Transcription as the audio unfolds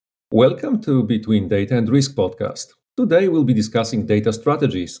Welcome to Between Data and Risk podcast. Today we'll be discussing data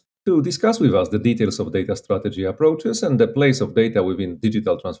strategies. To discuss with us the details of data strategy approaches and the place of data within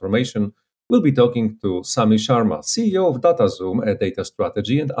digital transformation, we'll be talking to Samir Sharma, CEO of Datazoom, a data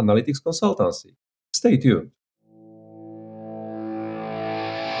strategy and analytics consultancy. Stay tuned.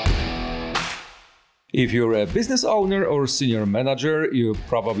 If you're a business owner or senior manager, you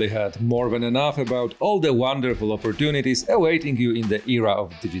probably had more than enough about all the wonderful opportunities awaiting you in the era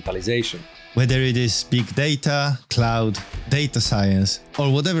of digitalization. Whether it is big data, cloud, data science, or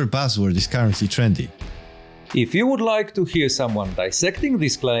whatever buzzword is currently trendy. If you would like to hear someone dissecting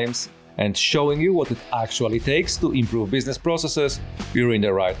these claims and showing you what it actually takes to improve business processes, you're in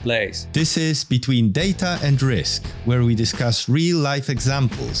the right place. This is Between Data and Risk, where we discuss real-life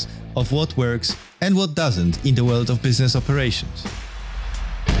examples of what works and what doesn't in the world of business operations.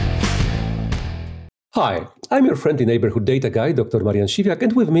 Hi, I'm your friendly neighborhood data guy, Dr. Marian,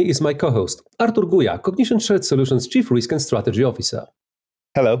 and with me is my co-host, Artur Cognition Shared Solutions Chief Risk and Strategy Officer.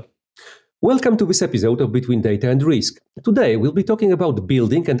 Hello. Welcome to this episode of Between Data and Risk. Today, we'll be talking about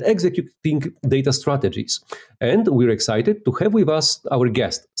building and executing data strategies. And we're excited to have with us our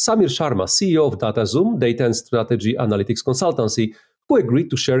guest, Samir Sharma, CEO of Datazoom, Data and Strategy Analytics Consultancy, who agreed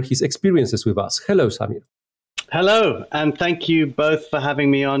to share his experiences with us. Hello, Samir. Hello, and thank you both for having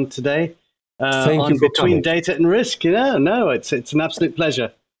me on today. Thank you for Between coming. Data and Risk. It's an absolute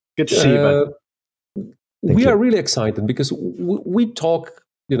pleasure. Good to see you both. We are really excited because we talk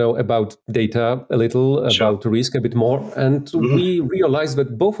about data a little, Sure. about risk a bit more. And we realize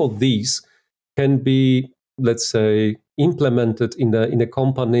that both of these can be, let's say, implemented in a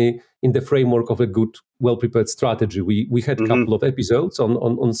company in the framework of a good, well-prepared strategy. We had a couple of episodes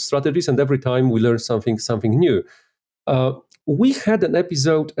on strategies, and every time we learn something new. We had an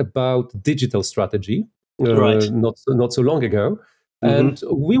episode about digital strategy Right. not so long ago. And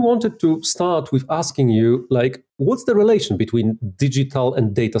we wanted to start with asking you, what's the relation between digital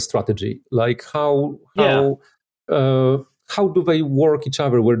and data strategy? How do they work each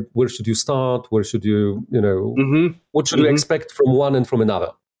other? Where should you start? Where should you, what should you expect from one and from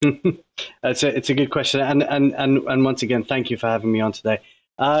another? It's a good question, and once again, thank you for having me on today.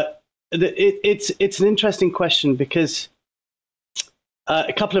 It's an interesting question because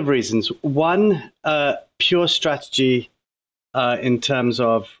a couple of reasons. One, pure strategy. In terms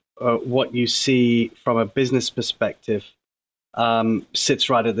of what you see from a business perspective, sits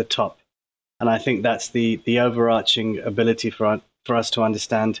right at the top. And I think that's the overarching ability for us to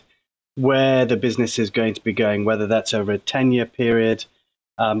understand where the business is going to be going, whether that's over a 10-year period,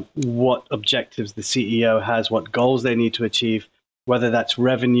 what objectives the CEO has, what goals they need to achieve, whether that's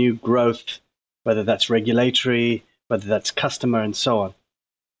revenue growth, whether that's regulatory, whether that's customer, and so on.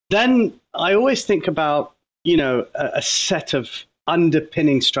 Then I always think about a set of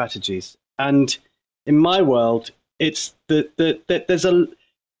underpinning strategies. And in my world, it's that there's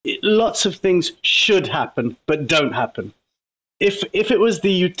lots of things should happen, but don't happen. If it was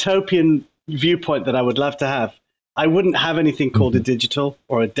the utopian viewpoint that I would love to have, I wouldn't have anything called a digital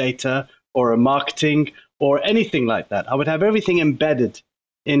or a data or a marketing or anything like that. I would have everything embedded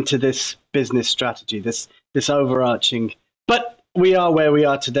into this business strategy, this overarching. But we are where we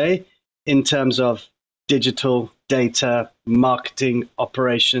are today in terms of digital, data, marketing,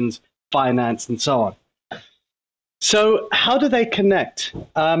 operations, finance, and so on. So how do they connect?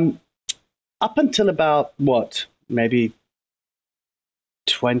 Up until about, maybe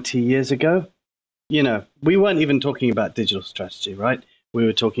 20 years ago, we weren't even talking about digital strategy, right? We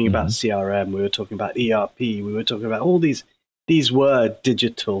were talking about CRM, we were talking about ERP, we were talking about all these were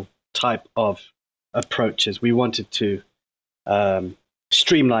digital type of approaches. We wanted to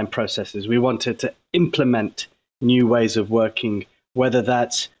streamline processes. We wanted to implement new ways of working, whether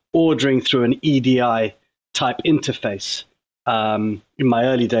that's ordering through an EDI type interface. In my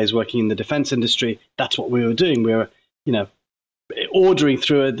early days working in the defense industry, that's what we were doing. We were, ordering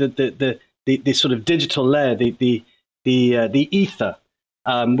through the sort of digital layer, the ether,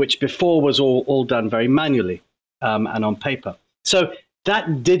 which before was all done very manually and on paper. So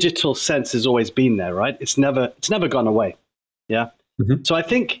that digital sense has always been there, right? It's never gone away. Yeah. So I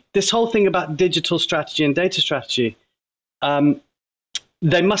think this whole thing about digital strategy and data strategy,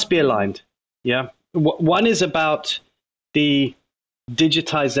 they must be aligned. Yeah. One is about the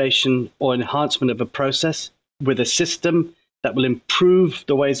digitization or enhancement of a process with a system that will improve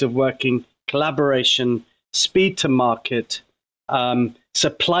the ways of working, collaboration, speed to market,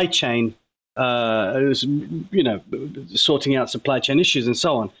 supply chain, sorting out supply chain issues and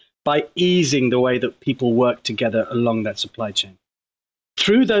so on, by easing the way that people work together along that supply chain.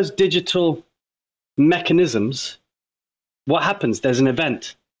 Through those digital mechanisms, what happens? There's an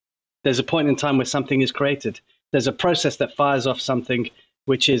event. There's a point in time where something is created. There's a process that fires off something,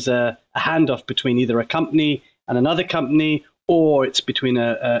 which is a handoff between either a company and another company, or it's between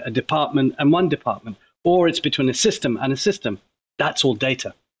a department and one department, or it's between a system and a system. That's all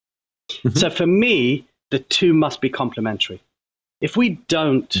data. Mm-hmm. So for me, the two must be complementary. If we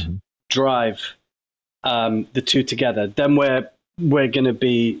don't drive the two together, then we're going to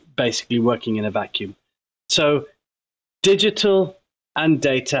be basically working in a vacuum. So digital and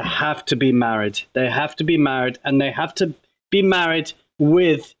data have to be married. They have to be married, and they have to be married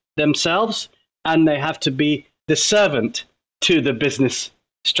with themselves, and they have to be the servant to the business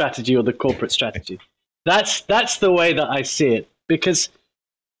strategy or the corporate strategy. That's the way that I see it, because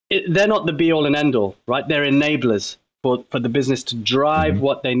they're not the be all and end all, right? They're enablers for the business to drive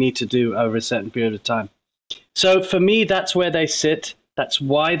what they need to do over a certain period of time. So for me, that's where they sit. That's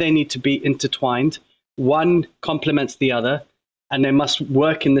why they need to be intertwined. One complements the other, and they must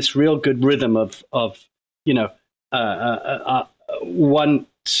work in this real good rhythm of one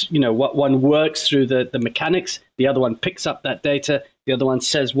works through the mechanics, the other one picks up that data, the other one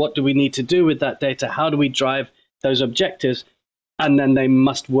says, what do we need to do with that data? How do we drive those objectives? And then they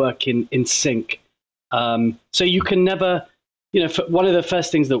must work in sync. So you can never, one of the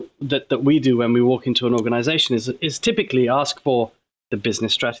first things that we do when we walk into an organization is typically ask for the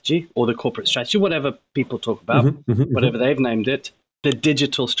business strategy or the corporate strategy, whatever people talk about, whatever they've named it, the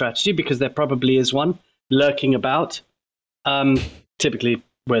digital strategy, because there probably is one lurking about. Typically,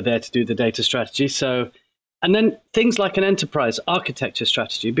 we're there to do the data strategy. So, and then things like an enterprise architecture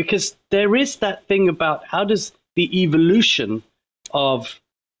strategy, because there is that thing about how does the evolution of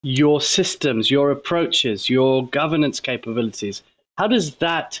your systems, your approaches, your governance capabilities, how does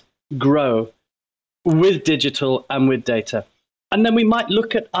that grow with digital and with data? And then we might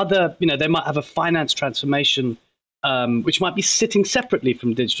look at other, they might have a finance transformation, which might be sitting separately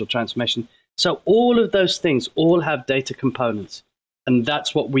from digital transformation. So all of those things all have data components. And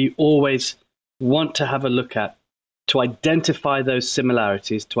that's what we always want to have a look at, to identify those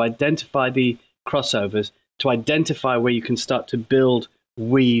similarities, to identify the crossovers, to identify where you can start to build,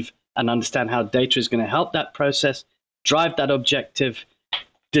 weave, and understand how data is going to help that process, drive that objective,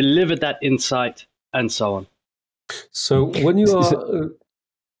 deliver that insight, and so on. So when you are...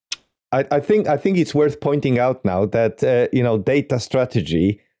 I think it's worth pointing out now that, data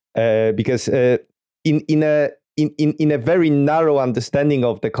strategy, because in a very narrow understanding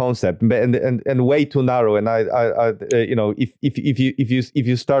of the concept and way too narrow, and if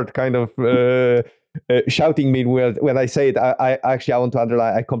you start kind of shouting me when I say it, I want to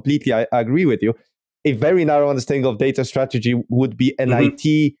underline, I completely agree with you. A very narrow understanding of data strategy would be an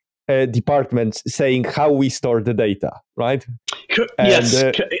IT department saying how we store the data, right? Yes,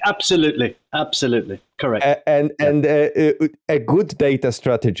 absolutely, correct. And a good data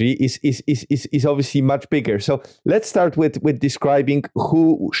strategy is obviously much bigger. So let's start with describing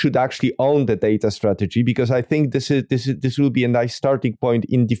who should actually own the data strategy, because I think this will be a nice starting point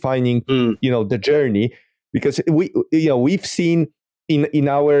in defining the journey, because we've seen in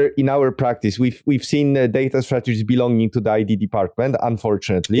our practice we've seen data strategies belonging to the ID department.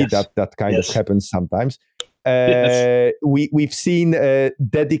 Unfortunately, yes. that kind of happens sometimes. We've seen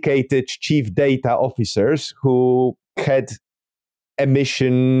dedicated chief data officers who had a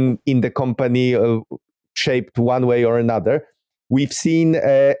mission in the company shaped one way or another. We've seen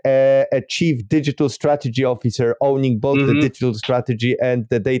a chief digital strategy officer owning both the digital strategy and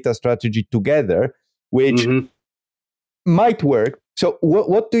the data strategy together, which might work. So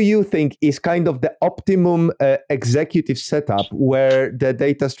what do you think is kind of the optimum executive setup where the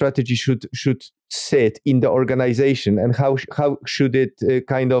data strategy should sit in the organization, and how should it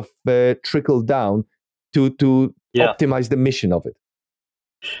kind of trickle down to optimize the mission of it?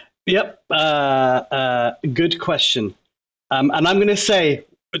 Yep, good question. And I'm going to say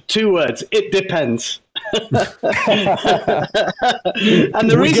 2 words. It depends. And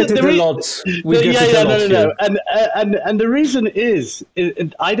the reason, And the reason is,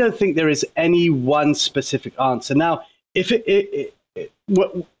 I don't think there is any one specific answer. Now, if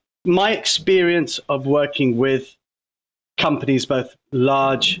my experience of working with companies, both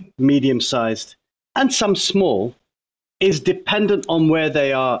large, medium-sized, and some small, is dependent on where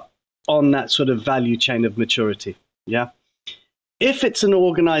they are on that sort of value chain of maturity. Yeah. If it's an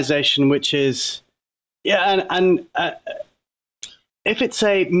organization which is, if it's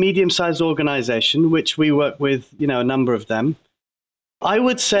a medium-sized organization, which we work with, a number of them, I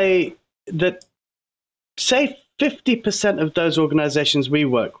would say that, 50% of those organizations we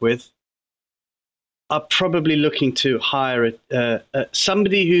work with are probably looking to hire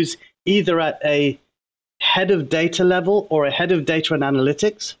somebody who's either at a head of data level or a head of data and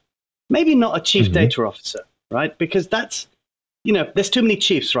analytics, maybe not a chief data officer, right? Because that's, there's too many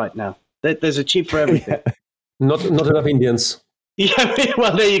chiefs right now. There's a chief for everything. Not enough Indians. Yeah,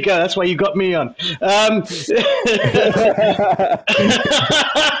 well, there you go. That's why you got me on.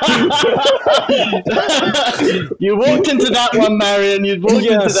 You walked into that one, Marian. You walked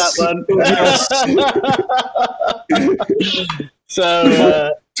into that one. Yes.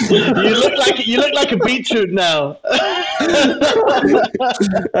 So you look like a beetroot now.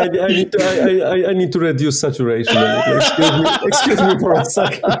 I need to reduce saturation. Excuse me for a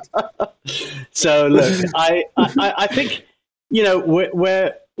second. So look, I think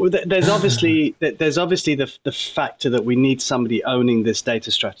there's obviously the factor that we need somebody owning this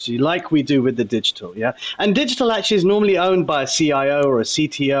data strategy, like we do with the digital, yeah. And digital actually is normally owned by a CIO or a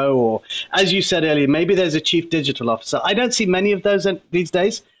CTO, or, as you said earlier, maybe there's a chief digital officer. I don't see many of those these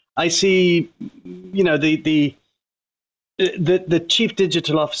days. I see, the chief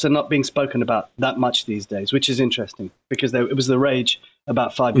digital officer not being spoken about that much these days, which is interesting because it was the rage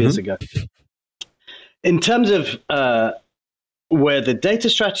about 5 years ago. In terms of where the data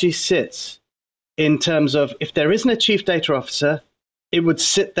strategy sits, in terms of if there isn't a chief data officer, it would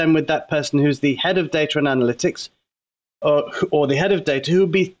sit then with that person who's the head of data and analytics, or the head of data, who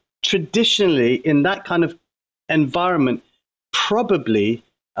would be traditionally in that kind of environment, probably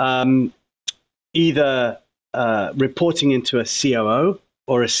either reporting into a COO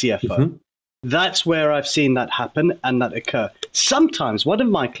or a CFO. That's where I've seen that happen and that occur. Sometimes one of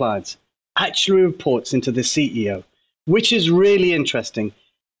my clients actually reports into the CEO, which is really interesting.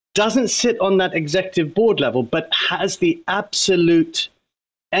 Doesn't sit on that executive board level, but has the absolute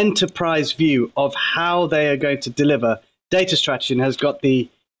enterprise view of how they are going to deliver data strategy, and has got the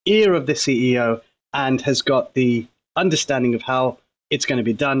ear of the CEO and has got the understanding of how it's going to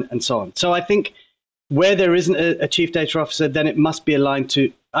be done and so on. So I think where there isn't a chief data officer, then it must be aligned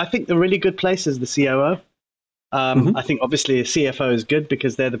to, I think, the really good place is the COO. I think obviously a CFO is good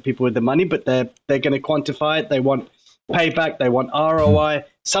because they're the people with the money, but they're going to quantify it. They want payback, they want ROI,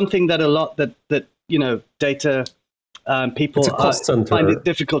 something that a lot that data people find it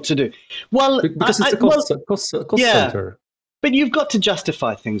difficult to do. Well, because it's a cost center. But you've got to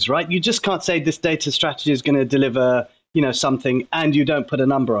justify things, right? You just can't say this data strategy is going to deliver, something, and you don't put a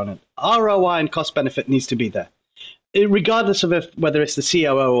number on it. ROI and cost benefit needs to be there, regardless of whether it's the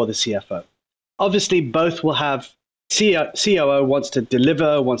COO or the CFO. Obviously, both will have COO wants to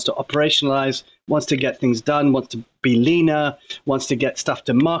deliver, wants to operationalize, wants to get things done, wants to be leaner, wants to get stuff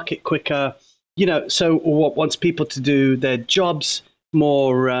to market quicker. So wants people to do their jobs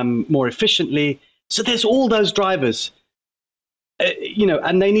more efficiently. So there's all those drivers,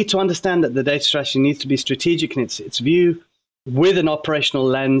 and they need to understand that the data strategy needs to be strategic in its view, with an operational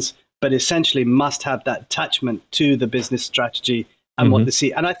lens, but essentially must have that attachment to the business strategy and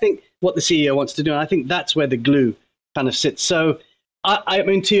and I think what the CEO wants to do. And I think that's where the glue kind of sits. So, I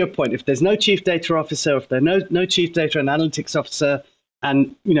mean, to your point, if there's no chief data officer, if there's no chief data and analytics officer,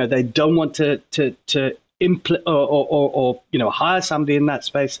 and they don't want to hire somebody in that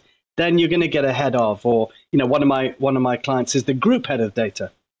space, then you're going to get ahead of. Or one of my clients is the group head of data,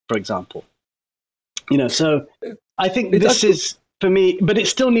 for example. So I think this is for me, but it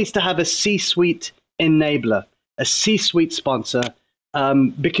still needs to have a C-suite enabler, a C-suite sponsor.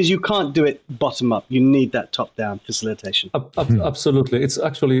 Because you can't do it bottom up. You need that top-down facilitation. Absolutely. It's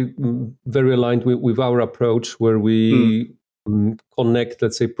actually very aligned with our approach, where we connect,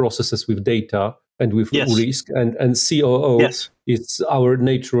 let's say, processes with data and with risk. And COO is our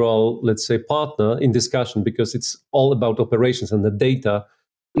natural, let's say, partner in discussion, because it's all about operations, and the data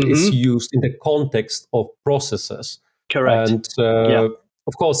is used in the context of processes. Correct. And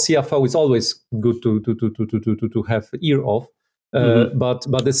of course, CFO is always good to have ear of. But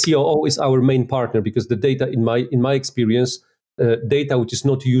the COO is our main partner, because the data, in my experience, data which is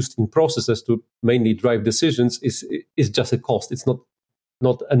not used in processes to mainly drive decisions is just a cost. It's not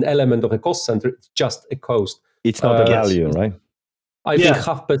an element of a cost center. It's just a cost. It's not a value, right? I think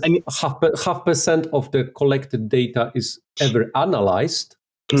half percent of the collected data is ever analyzed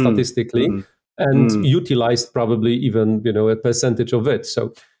statistically. And utilized probably even a percentage of it.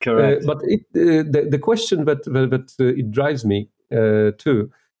 So, correct. But the question that it drives me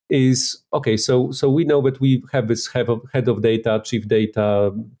too is, okay, so we know that we have this head of data,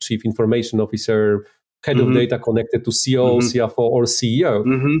 chief information officer, head of data connected to COO, CFO, or CEO.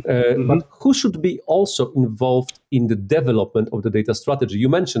 But who should be also involved in the development of the data strategy? You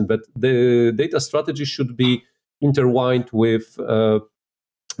mentioned that the data strategy should be intertwined with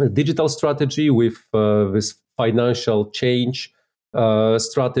digital strategy, with this financial change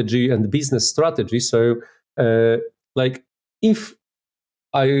strategy and business strategy. So, if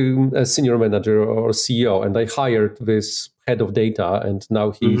I'm a senior manager or CEO, and I hired this head of data, and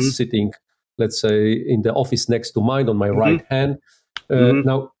now he's sitting, let's say, in the office next to mine on my right hand.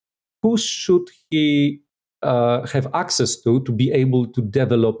 Now, who should he have access to be able to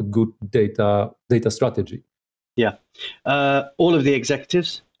develop a good data strategy? Yeah, all of the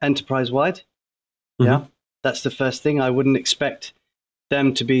executives enterprise-wide. Yeah, that's the first thing. I wouldn't expect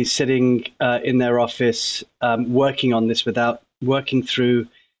them to be sitting in their office working on this without working through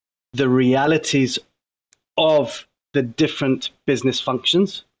the realities of the different business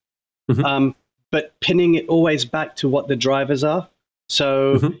functions, but pinning it always back to what the drivers are.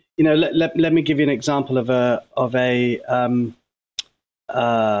 So, let me give you an example of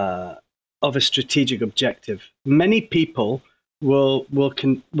a strategic objective. Many people will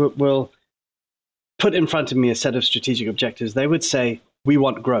put in front of me a set of strategic objectives. They would say, we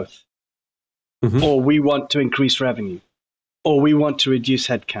want growth, or we want to increase revenue, or we want to reduce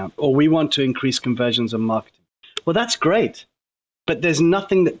headcount, or we want to increase conversions on marketing. Well, that's great, but there's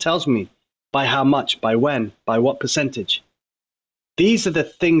nothing that tells me by how much, by when, by what percentage. These are the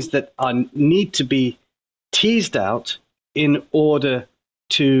things that need to be teased out in order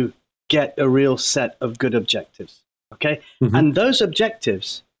to get a real set of good objectives. Okay, and those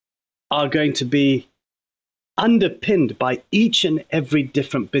objectives are going to be underpinned by each and every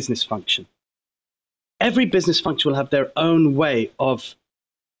different business function. Every business function will have their own way of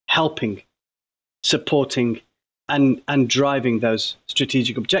helping, supporting, and driving those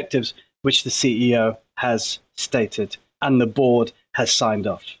strategic objectives, which the CEO has stated and the board has signed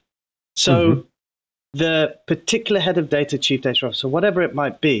off. So the particular head of data, chief data officer, whatever it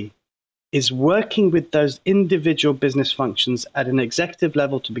might be, is working with those individual business functions at an executive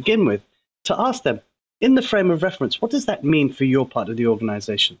level to begin with, to ask them, in the frame of reference, what does that mean for your part of the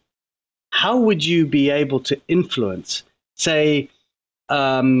organization? How would you be able to influence, say,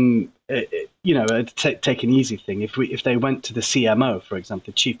 take an easy thing. If they went to the CMO, for example,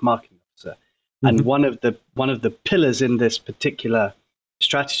 the chief marketing officer, and one of the pillars in this particular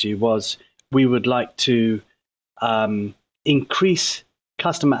strategy was we would like to increase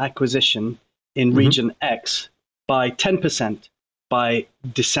customer acquisition in region X by 10% by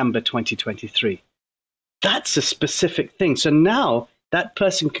December 2023. That's a specific thing. So now that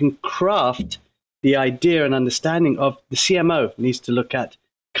person can craft the idea and understanding of the CMO needs to look at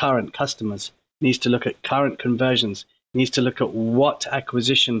current customers, needs to look at current conversions, needs to look at what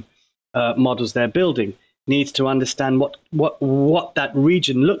acquisition models they're building, needs to understand what that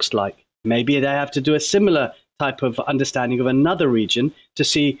region looks like. Maybe they have to do a similar type of understanding of another region to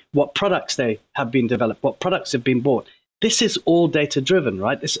see what products they have been developed, what products have been bought. This is all data driven,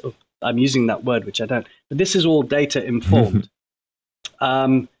 right? I'm using that word, which I don't, but this is all data informed.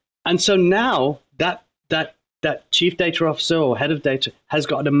 And so now that chief data officer or head of data has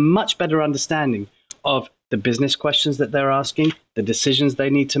got a much better understanding of the business questions that they're asking, the decisions they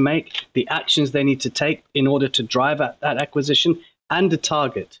need to make, the actions they need to take in order to drive that acquisition and the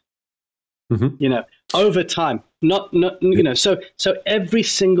target. Over time, so every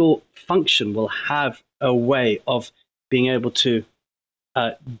single function will have a way of being able to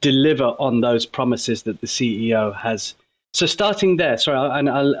deliver on those promises that the CEO has. So starting there,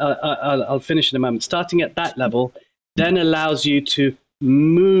 I'll finish in a moment. Starting at that level then allows you to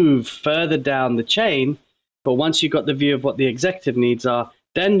move further down the chain. But once you've got the view of what the executive needs are,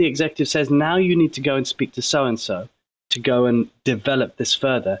 then the executive says, now you need to go and speak to so-and-so to go and develop this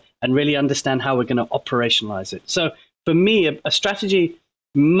further and really understand how we're going to operationalize it. So for me, a strategy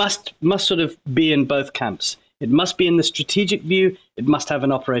must sort of be in both camps. It must be in the strategic view. It must have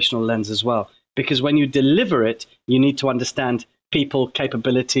an operational lens as well. Because when you deliver it, you need to understand people,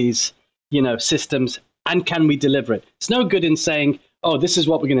 capabilities, systems, and can we deliver it? It's no good in saying, oh, this is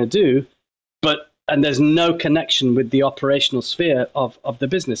what we're going to do, and there's no connection with the operational sphere of the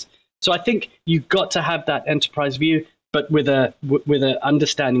business. So I think you've got to have that enterprise view, but with a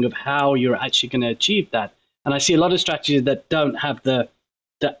understanding of how you're actually going to achieve that. And I see a lot of strategies that don't have the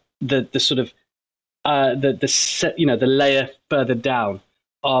sort of the layer further down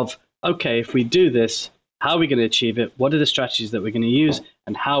of, okay, if we do this, how are we going to achieve it? What are the strategies that we're going to use?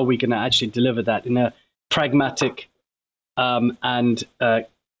 And how are we going to actually deliver that in a pragmatic and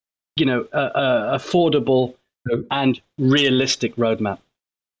affordable and realistic roadmap?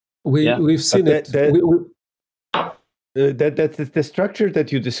 We've seen it. That's the structure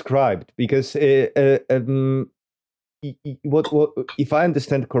that you described, because what if I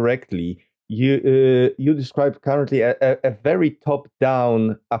understand correctly, you described currently a very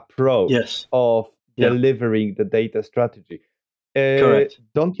top-down approach of delivering the data strategy. Correct.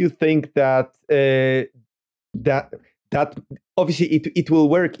 Don't you think that obviously it will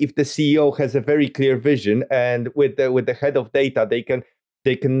work if the CEO has a very clear vision, and with the head of data, they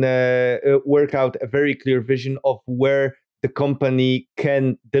can work out a very clear vision of where the company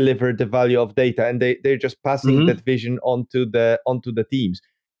can deliver the value of data, and they're just passing that vision onto the teams.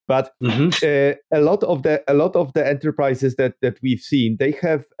 But a lot of the enterprises that we've seen,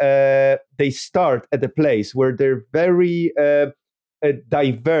 they start at a place where they're very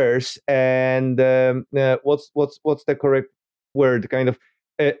diverse, and what's the correct word? Kind of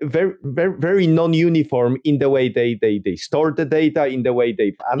very, very, very non-uniform in the way they store the data, in the way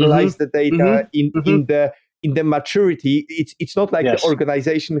they've analyzed the data, in the maturity. It's not like the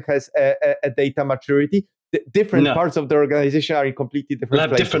organization has a data maturity. The different parts of the organization are in completely different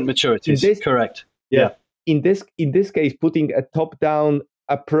places. Different maturities. Correct. Yeah. In this case, putting a top-down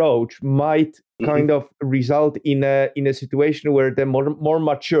approach might kind of result in a situation where the more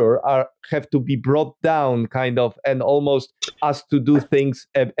mature have to be brought down, kind of, and almost asked to do things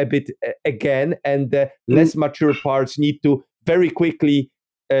a bit again, and the less mature parts need to very quickly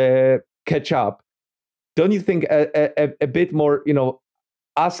catch up. Don't you think a bit more,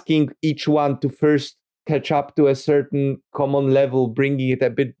 asking each one to first catch up to a certain common level, bringing it a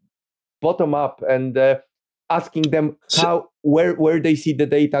bit bottom up, and asking them where they see the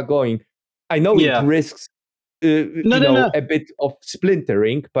data going? I know it risks a bit of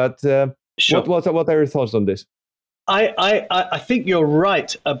splintering, but sure. What are your thoughts on this? I think you're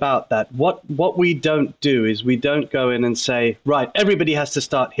right about that. What we don't do is we don't go in and say, right, everybody has to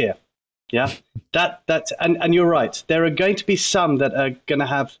start here. Yeah, that's and you're right. There are going to be some that are going to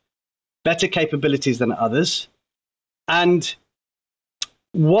have better capabilities than others, and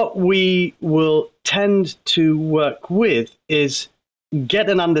what we will tend to work with is get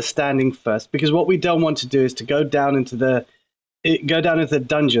an understanding first, because what we don't want to do is to go down into the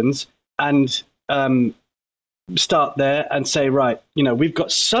dungeons and start there and say, right, we've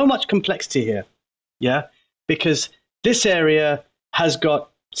got so much complexity here, because this area has got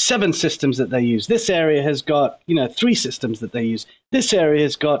 7 systems that they use. This area has got 3 systems that they use. This area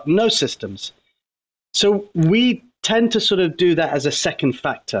has got no systems. So we tend to sort of do that as a second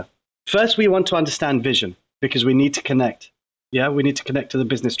factor. First, we want to understand vision, because we need to connect. Yeah, we need to connect to the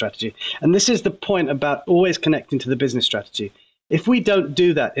business strategy. And this is the point about always connecting to the business strategy. If we don't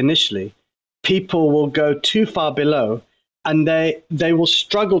do that initially, people will go too far below, and they will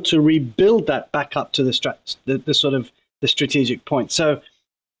struggle to rebuild that back up to the sort of the strategic point. So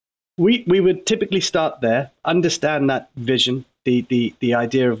we would typically start there, understand that vision, the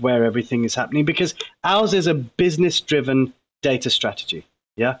idea of where everything is happening, because ours is a business-driven data strategy.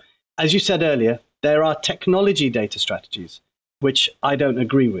 Yeah, as you said earlier, there are technology data strategies, which I don't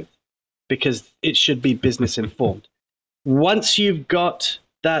agree with, because it should be business informed. Once you've got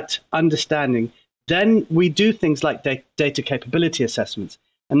that understanding, then we do things like data capability assessments.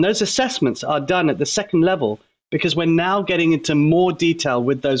 And those assessments are done at the second level, because we're now getting into more detail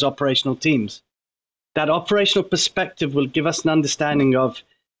with those operational teams. That operational perspective will give us an understanding of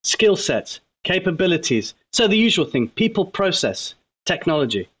skill sets, capabilities. So the usual thing, people, process,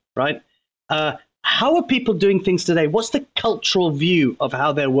 technology, right? How are people doing things today? What's the cultural view of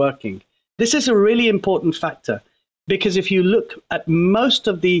how they're working? This is a really important factor, because if you look at most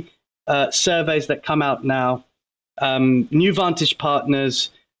of the surveys that come out now, New Vantage Partners,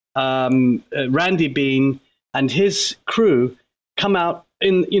 Randy Bean and his crew come out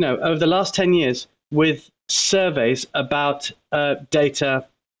in, over the last 10 years with surveys about data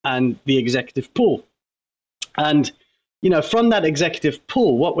and the executive pool. And, from that executive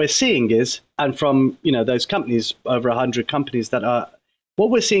pool, what we're seeing is, and from, those companies, over 100 companies that are, what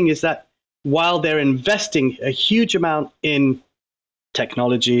we're seeing is that while they're investing a huge amount in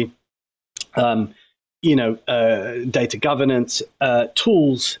technology, data governance,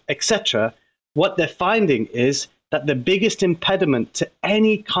 tools, etc., what they're finding is that the biggest impediment to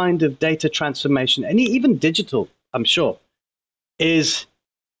any kind of data transformation, even digital, I'm sure, is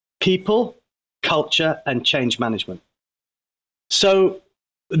people, culture, and change management. So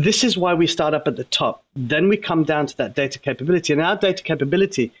this is why we start up at the top. Then we come down to that data capability. And our data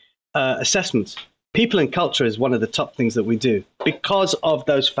capability assessments, people and culture is one of the top things that we do because of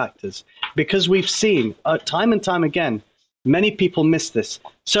those factors. Because we've seen time and time again, many people miss this.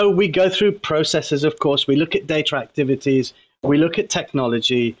 So we go through processes, of course. We look at data activities. We look at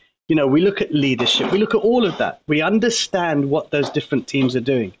technology. We look at leadership. We look at all of that. We understand what those different teams are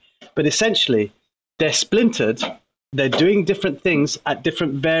doing. But essentially, they're splintered. They're doing different things at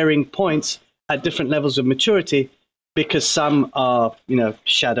different varying points, at different levels of maturity, because some are,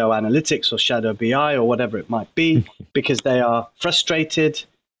 shadow analytics or shadow BI or whatever it might be, because they are frustrated.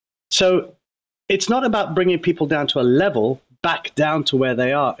 So it's not about bringing people down to a level, back down to where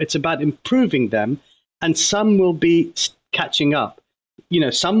they are. It's about improving them, and some will be catching up.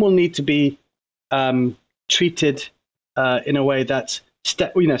 Some will need to be treated in a way that's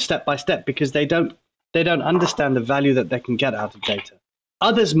step by step, because they don't understand the value that they can get out of data.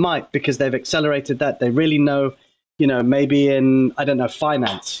 Others might, because they've accelerated that. They really know, maybe in, I don't know,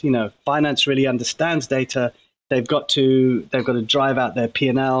 finance. Finance really understands data. They've got to drive out their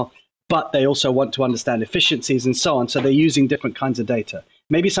P&L, but they also want to understand efficiencies and so on. So they're using different kinds of data.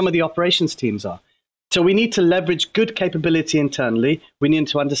 Maybe some of the operations teams are. So we need to leverage good capability internally. We need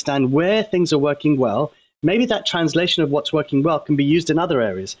to understand where things are working well. Maybe that translation of what's working well can be used in other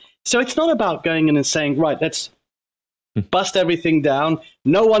areas. So it's not about going in and saying, right, let's bust everything down.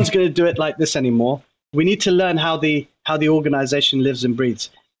 No one's going to do it like this anymore. We need to learn how the organization lives and breathes.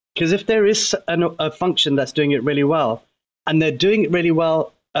 Because if there is a function that's doing it really well, and they're doing it really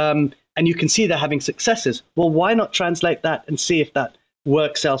well, and you can see they're having successes, well, why not translate that and see if that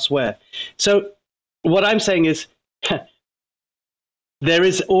works elsewhere? So what I'm saying is, there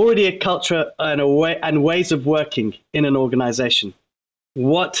is already a culture and ways of working in an organization.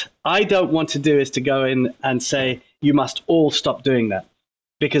 What I don't want to do is to go in and say, you must all stop doing that,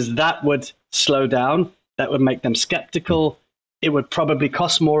 because that would slow down. That would make them skeptical. It would probably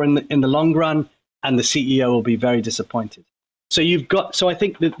cost more in the long run, and the CEO will be very disappointed. So I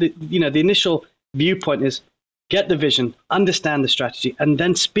think that the initial viewpoint is get the vision, understand the strategy, and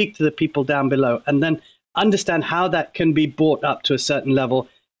then speak to the people down below, and then understand how that can be brought up to a certain level,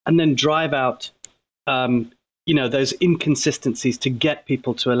 and then drive out those inconsistencies to get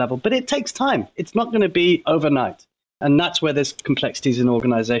people to a level. But it takes time. It's not going to be overnight. And that's where there's complexities in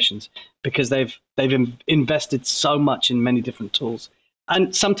organizations, because they've invested so much in many different tools.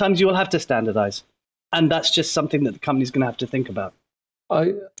 And sometimes you will have to standardize. And that's just something that the company's going to have to think about.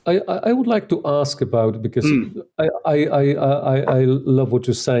 I would like to ask about, because I love what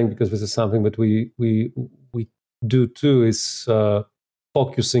you're saying, because this is something that we do too, is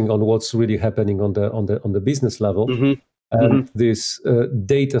focusing on what's really happening on the business level. Mm-hmm. And these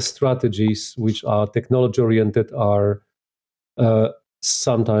data strategies, which are technology oriented, are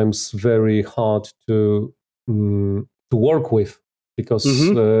sometimes very hard to work with. Because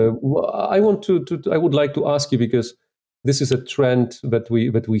I would like to ask you, because this is a trend that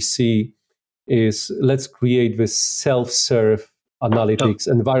we see, is let's create this self-serve analytics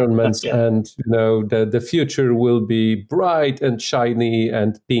environments, and the future will be bright and shiny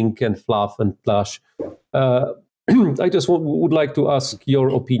and pink and fluff and plush. I just would like to ask your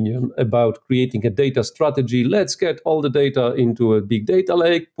opinion about creating a data strategy. Let's get all the data into a big data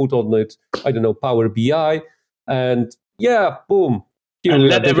lake, put on it, I don't know, Power BI, and boom. And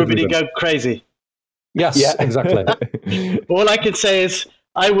let everybody go crazy. Yes, yeah. Exactly. All I can say is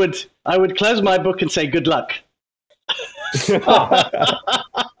I would close my book and say good luck.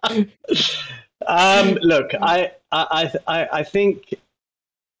 Look, I think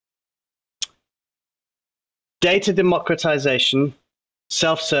data democratization,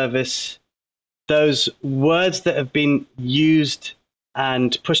 self-service, those words that have been used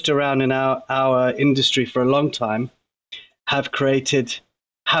and pushed around in our industry for a long time, have created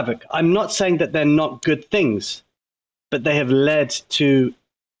havoc. I'm not saying that they're not good things, but they have led to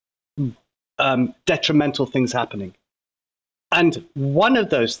detrimental things happening. And one of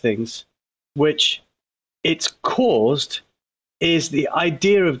those things which it's caused is the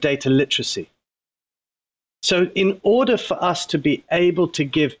idea of data literacy. So in order for us to be able to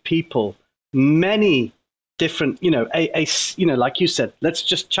give people many different, like you said, let's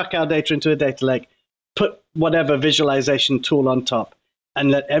just chuck our data into a data lake, put whatever visualization tool on top, and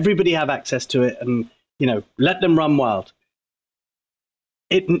let everybody have access to it, and let them run wild.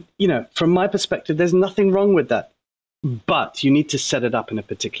 From my perspective, there's nothing wrong with that, but you need to set it up in a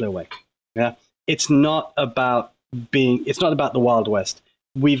particular way. Yeah, it's not about the Wild West.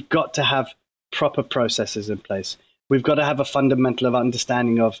 We've got to have proper processes in place. We've got to have a fundamental of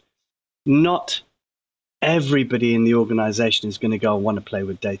understanding of not everybody in the organization is going to go and want to play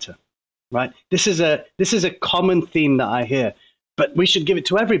with data. Right? This is a common theme that I hear, but we should give it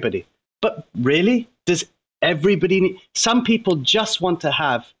to everybody. But really, does everybody need? Some people just want to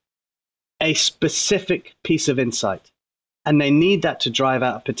have a specific piece of insight, and they need that to drive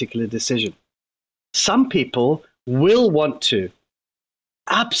out a particular decision. Some people will want to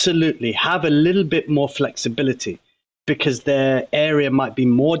absolutely have a little bit more flexibility, because their area might be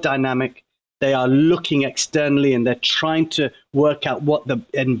more dynamic. They are looking externally and they're trying to work out what the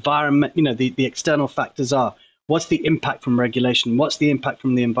environment, the external factors are. What's the impact from regulation? What's the impact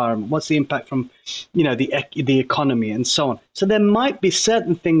from the environment? What's the impact from, the economy and so on? So there might be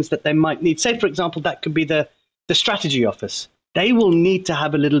certain things that they might need. Say, for example, that could be the the strategy office. They will need to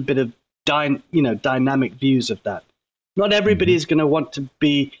have a little bit of dynamic views of that. Not everybody is going to want to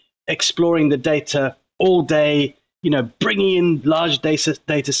be exploring the data all day, bringing in large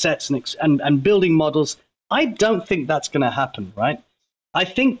data sets and building models. I don't think that's going to happen, right? I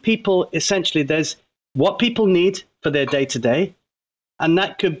think people, essentially, there's what people need for their day-to-day, and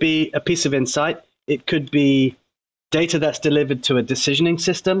that could be a piece of insight. It could be data that's delivered to a decisioning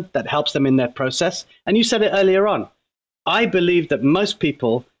system that helps them in their process. And you said it earlier on. I believe that most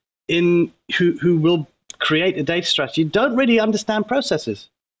people who will create a data strategy don't really understand processes.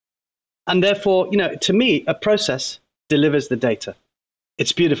 And therefore, to me, a process delivers the data.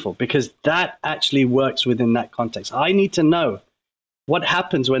 It's beautiful because that actually works within that context. I need to know what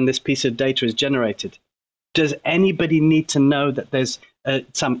happens when this piece of data is generated. Does anybody need to know that there's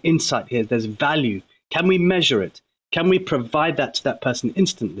some insight here? There's value. Can we measure it? Can we provide that to that person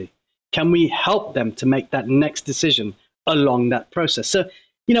instantly? Can we help them to make that next decision along that process? So,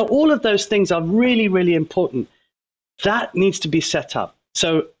 all of those things are really, really important. That needs to be set up.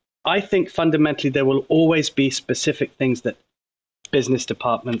 So I think fundamentally there will always be specific things that business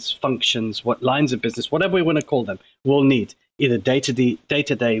departments, functions, what lines of business, whatever we want to call them, will need, either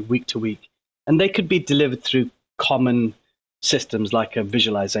day-to-day, week-to-week. And they could be delivered through common systems like a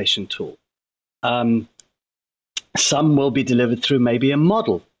visualization tool. Some will be delivered through maybe a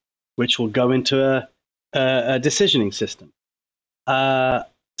model, which will go into a decisioning system.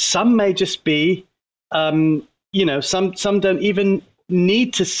 Some may just be, some don't even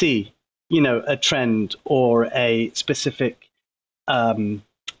need to see, a trend or a specific, where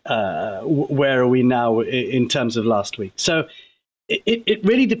are we now in terms of last week. So it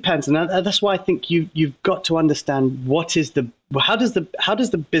really depends. And that's why I think you've got to understand how does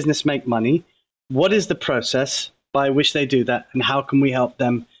the business make money? What is the process by which they do that? And how can we help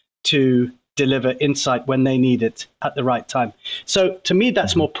them to deliver insight when they need it at the right time? So to me,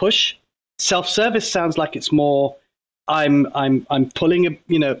 that's more push. Self-service sounds like it's more, I'm pulling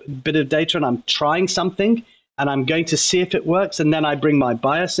a bit of data and I'm trying something and I'm going to see if it works, and then I bring my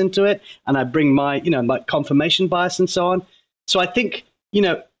bias into it and I bring my my confirmation bias and so on. So I think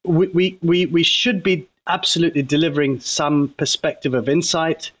we should be absolutely delivering some perspective of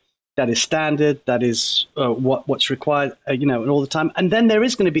insight that is standard, that is what's required, all the time. And then there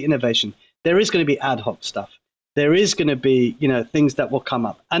is going to be innovation. There is going to be ad hoc stuff. There is going to be, things that will come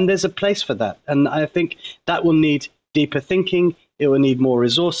up. And there's a place for that. And I think that will need deeper thinking. It will need more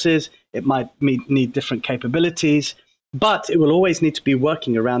resources. It might need different capabilities. But it will always need to be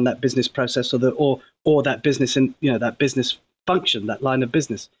working around that business process or that business that business function, that line of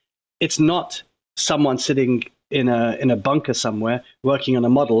business. It's not someone sitting in a bunker somewhere working on a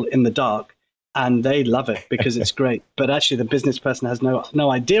model in the dark, and they love it because it's great. But actually, the business person has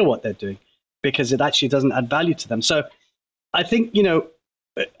no idea what they're doing because it actually doesn't add value to them. So I think,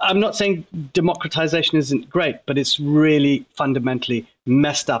 I'm not saying democratization isn't great, but it's really fundamentally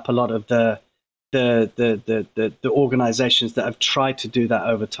messed up a lot of the organizations that have tried to do that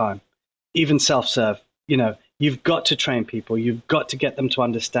over time. Even self-serve, you've got to train people. You've got to get them to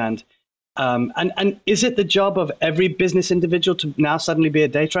understand. And is it the job of every business individual to now suddenly be a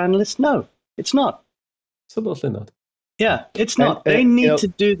data analyst? No, it's not. Absolutely not. Yeah, it's not. They need to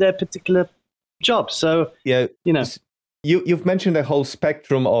do their particular job. So, You've mentioned a whole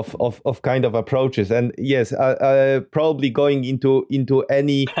spectrum of kind of approaches, and yes, probably going into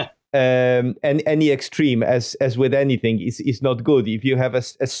any any extreme, as with anything, is not good. If you have a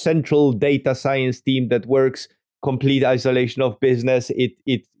central data science team that works complete isolation of business, it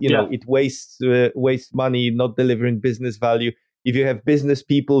wastes money, not delivering business value. If you have business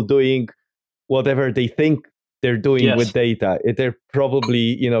people doing whatever they think they're doing with data, they're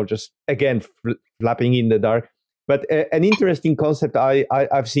probably just again flapping in the dark. But an interesting concept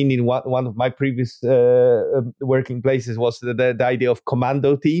I've seen in one of my previous working places was the idea of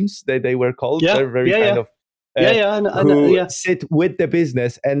commando teams. They were called. They're very kind of who sit with the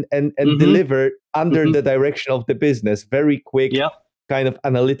business and deliver under the direction of the business very quick kind of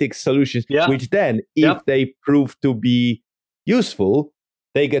analytics solutions, which then, if they prove to be useful,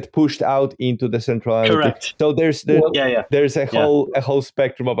 they get pushed out into the central analytics. Correct. So there's a whole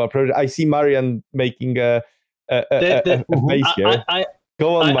spectrum of approach. I see Marian making a face here.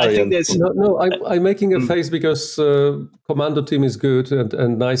 Go on, Marian. I'm making a face because commando team is good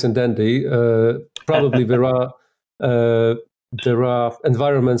and nice and dandy. Probably there are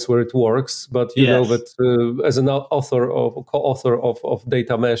environments where it works, but you know that as an author or co-author of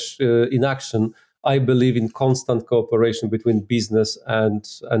Data Mesh in Action, I believe in constant cooperation between business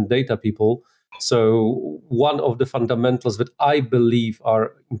and data people. So one of the fundamentals that I believe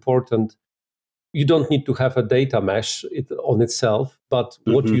are important you don't need to have a data mesh on itself, but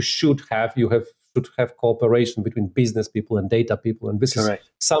what you should have cooperation between business people and data people, and this Correct. is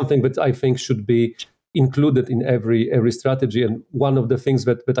something that I think should be included in every strategy. And one of the things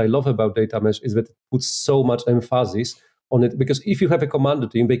that I love about data mesh is that it puts so much emphasis on it, because if you have a commando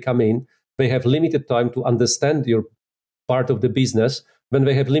team, they come in, they have limited time to understand your part of the business, when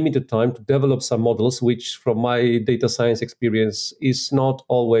they have limited time to develop some models, which from my data science experience is not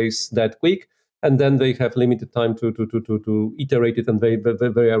always that quick. And then they have limited time to iterate it, and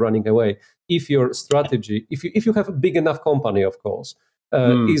they are running away. If your strategy, if you have a big enough company, of course,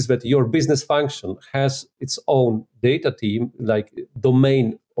 is that your business function has its own data team, like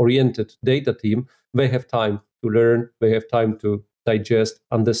domain-oriented data team, they have time to learn, they have time to digest,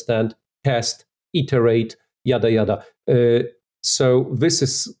 understand, test, iterate, yada, yada. So this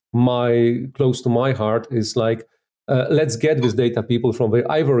is close to my heart, is like, let's get these data people from the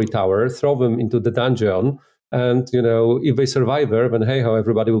ivory tower, throw them into the dungeon, and if they survive there, then hey ho,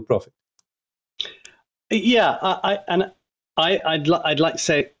 everybody will profit. Yeah, I'd like to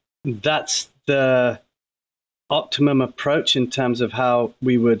say that's the optimum approach in terms of how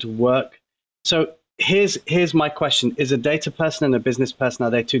we would work. So here's my question: is a data person and a business person,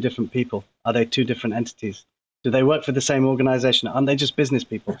 are they two different people? Are they two different entities? Do they work for the same organization? Aren't they just business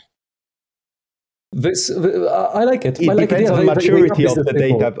people? I like it. It depends on maturity of the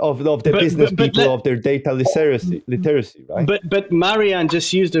data, of the business people, of their data literacy, right? But Marian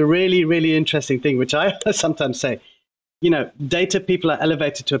just used a really, really interesting thing, which I sometimes say. Data people are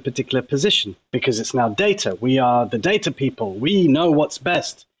elevated to a particular position because it's now data. We are the data people. We know what's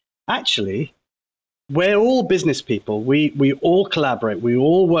best. Actually, we're all business people. We all collaborate. We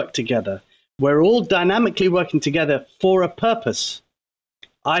all work together. We're all dynamically working together for a purpose.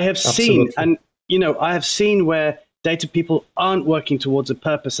 I have seen, I have seen where data people aren't working towards a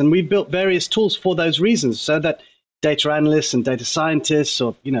purpose, and we've built various tools for those reasons, so that data analysts and data scientists,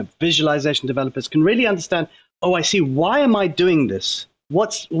 or visualization developers, can really understand. Oh, I see. Why am I doing this?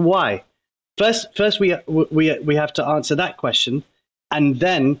 Why? First, we have to answer that question, and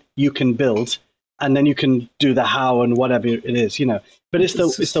then you can build, and then you can do the how and whatever it is, But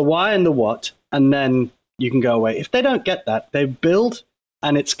it's the why and the what, and then you can go away. If they don't get that, they build,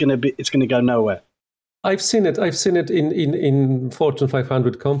 and it's gonna go nowhere. I've seen it in Fortune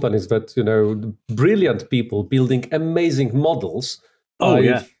 500 companies that brilliant people building amazing models.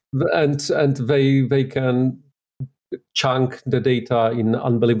 And they can chunk the data in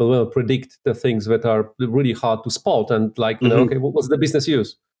unbelievable way, predict the things that are really hard to spot, and okay, what's the business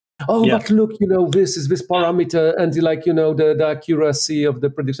use? Oh, but look, this is this parameter, and the accuracy of the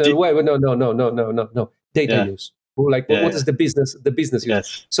prediction. Wait, no. Data use. What is the business use?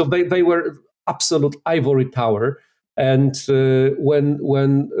 Yes. So they were absolute ivory tower. And when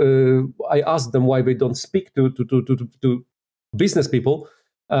I asked them why they don't speak to business people,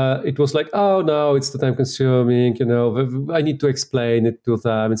 it was like, oh no, it's too time consuming. I need to explain it to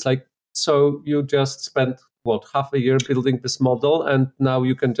them. It's like, so you just spent half a year building this model, and now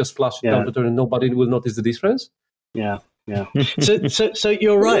you can just flash it down the turn, and nobody will notice the difference. Yeah. So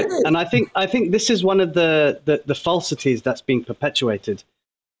you're right, and I think this is one of the falsities that's being perpetuated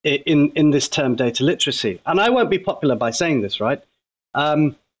in this term data literacy. And I won't be popular by saying this, right?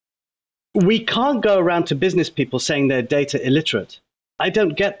 We can't go around to business people saying they're data illiterate. I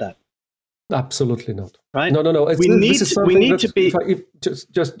don't get that. Absolutely not. Right? No. We need to be.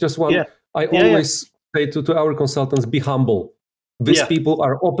 Just one. Yeah. I always say to our consultants, be humble. These people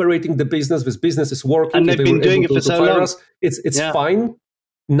are operating the business. This business is working. And they've been doing it for so long. It's fine.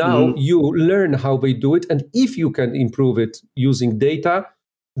 Now you learn how they do it. And if you can improve it using data,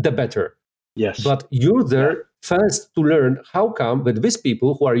 the better. Yes. But you're there first to learn how come that these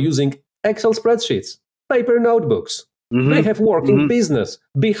people who are using Excel spreadsheets, paper notebooks, they have working business.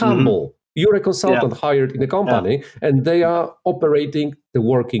 Be humble. You're a consultant hired in a company, and they are operating the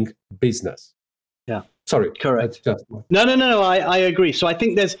working business. Yeah. Sorry. Correct. No. I agree. So I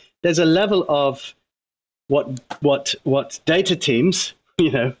think there's a level of what data teams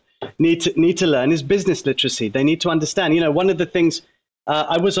need to learn is business literacy. They need to understand. One of the things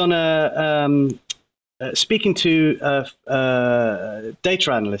I was on speaking to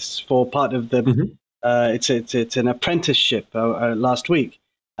data analysts for part of the it's an apprenticeship last week,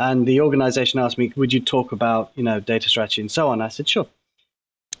 and the organization asked me, would you talk about data strategy and so on? I said sure.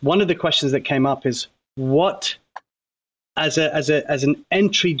 One of the questions that came up is, what as an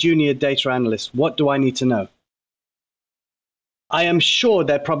entry junior data analyst, what do I need to know? I am sure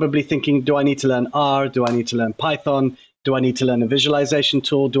they're probably thinking, do I need to learn R? Do I need to learn Python? Do I need to learn a visualization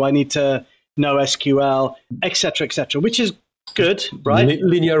tool? Do I need to know SQL, et cetera, which is good, right?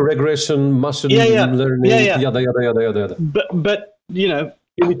 Linear regression, machine learning, yada, yada, yada, yada, yada. But you know,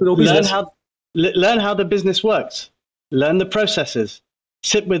 you need to know learn business. learn how the business works, learn the processes,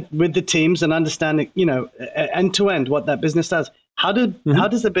 sit with the teams and understand, you know, end to end what that business does. How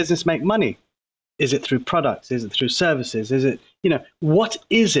does the business make money? Is it through products? Is it through services? Is it, you know, what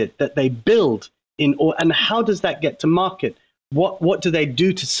is it that they build and how does that get to market? What do they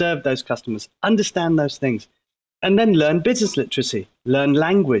do to serve those customers? Understand those things. And then learn business literacy, learn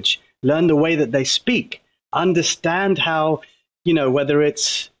language, learn the way that they speak, understand how, you know, whether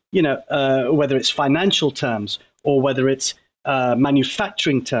it's financial terms or whether it's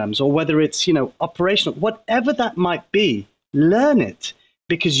manufacturing terms or whether it's, you know, operational, whatever that might be, learn it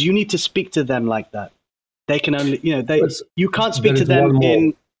because you need to speak to them like that. They can only, you know, you can't speak to them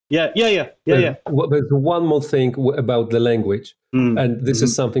in. There's one more thing about the language. And this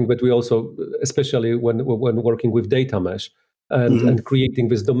is something that we also, especially when working with data mesh and creating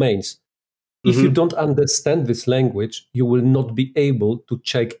these domains, if you don't understand this language, you will not be able to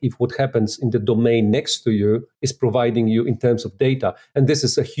check if what happens in the domain next to you is providing you in terms of data. And this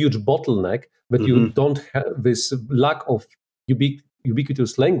is a huge bottleneck, but you don't have this lack of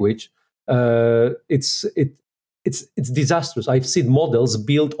ubiquitous language. It's disastrous. I've seen models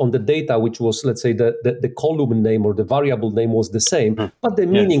built on the data, which was, let's say, the column name or the variable name was the same, but the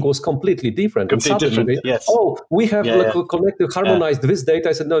meaning was completely different. Completely different. We have connected, harmonized this data.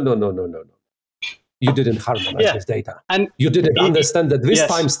 I said, no. You didn't harmonize this data. And you didn't understand that this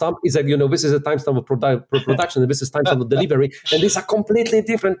timestamp is this is a timestamp of production, and this is timestamp of delivery, and these are completely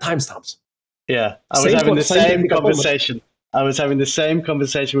different timestamps. Yeah, I was having the same conversation. I was having the same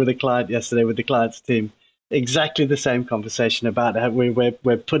conversation with a client yesterday with the client's team. Exactly the same conversation about how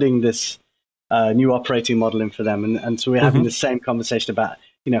we're putting this new operating model in for them, and so we're having the same conversation about,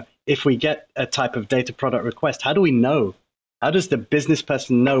 you know, if we get a type of data product request, how do we know? How does the business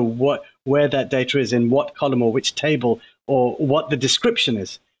person know where that data is, in what column or which table, or what the description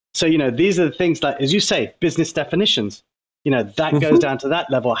is? So, you know, these are the things that, as you say, business definitions. You know, that goes down to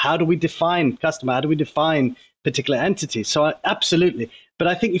that level. How do we define customer? How do we define particular entities? So absolutely. But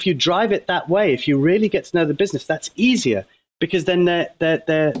I think if you drive it that way, if you really get to know the business, that's easier because then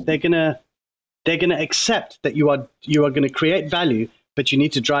they're gonna accept that you are going to create value, but you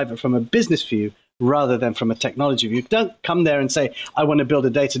need to drive it from a business view rather than from a technology view. Don't come there and say, I want to build a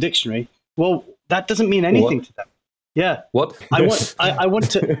data dictionary. Well, that doesn't mean anything to them. Yeah. What? I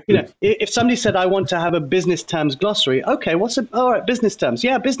want to, you know, if somebody said, I want to have a business terms glossary. Okay, all right, business terms.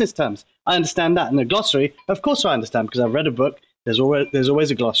 Yeah, business terms. I understand that. And the glossary, of course I understand because I've read a book. There's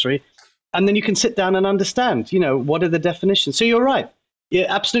always a glossary. And then you can sit down and understand, you know, what are the definitions. So you're right. Yeah,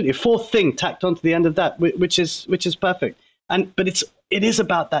 absolutely. A fourth thing tacked onto the end of that, which is perfect. But it is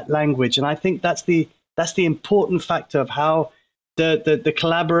about that language. And I think that's the important factor of how the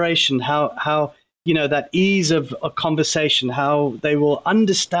collaboration, how you know, that ease of a conversation, how they will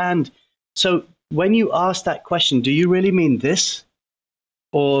understand. So when you ask that question, do you really mean this?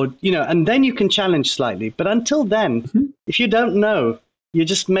 Or, you know, and then you can challenge slightly. But until then, if you don't know, you're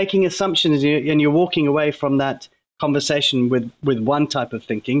just making assumptions and you're walking away from that conversation with one type of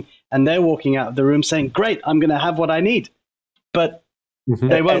thinking, and they're walking out of the room saying, great, I'm going to have what I need. But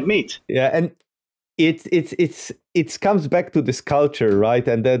they won't meet. Yeah, and it comes back to this culture, right?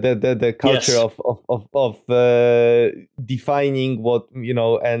 And the culture of defining what, you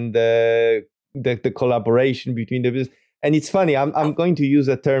know, and the collaboration between the business. And it's funny, I'm going to use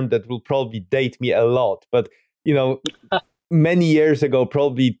a term that will probably date me a lot, but, you know, many years ago,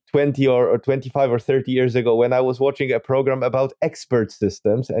 probably 20 or 25 or 30 years ago, when I was watching a program about expert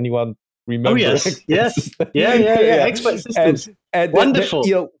systems, anyone remember? Oh, yes. Yeah. Expert systems. And wonderful.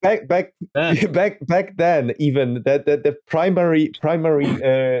 You know, back then, even the primary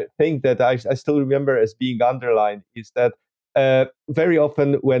thing that I still remember as being underlined is that very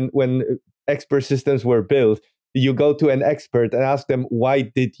often when expert systems were built, you go to an expert and ask them, why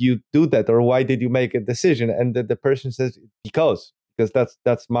did you do that, or why did you make a decision? And the person says, because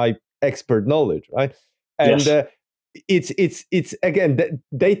that's my expert knowledge, right? And it's again, the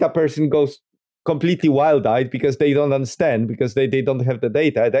data person goes completely wild-eyed because they don't understand, because they don't have the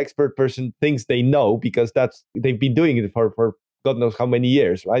data. The expert person thinks they know because they've been doing it for God knows how many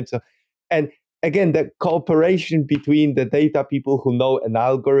years, right? So, and again, the cooperation between the data people who know an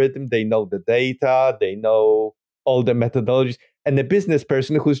algorithm, they know the data, they know all the methodologies, and the business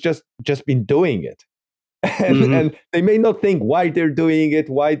person who's just been doing it, and they may not think why they're doing it,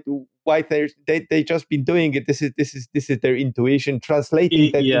 why they just been doing it. This is their intuition,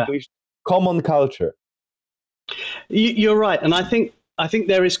 translating that intuition, common culture. You're right, and I think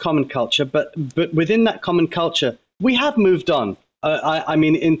there is common culture, but within that common culture, we have moved on. I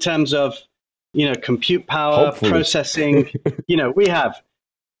mean, in terms of, compute power, Hopefully. processing, we have.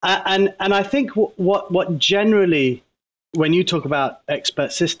 And I think what generally, when you talk about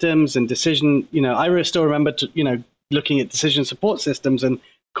expert systems and decision, I still remember, looking at decision support systems and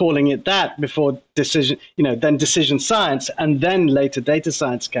calling it that before decision, then decision science, and then later data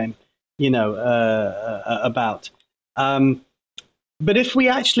science came, about. But if we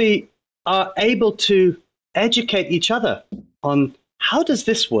actually are able to educate each other on how does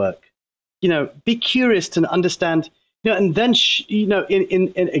this work, be curious to understand, and then,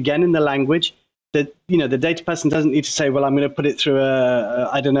 again, in the language that, the data person doesn't need to say, well, I'm going to put it through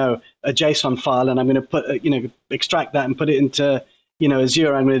a JSON file, and I'm going to put, extract that and put it into,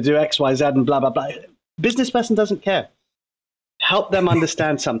 Azure. I'm going to do X, Y, Z, and blah, blah, blah. Business person doesn't care. Help them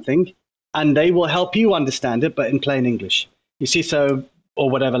understand something, and they will help you understand it, but in plain English. You see, or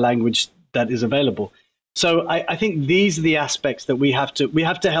whatever language that is available. So I think these are the aspects that we have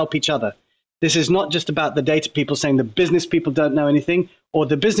to help each other. This is not just about the data people saying the business people don't know anything, or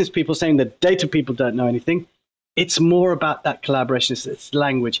the business people saying the data people don't know anything. It's more about that collaboration. It's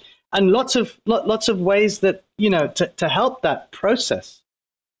language, and lots of ways that to help that process,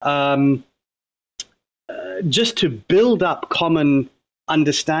 just to build up common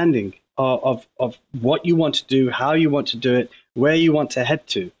understanding of what you want to do, how you want to do it, where you want to head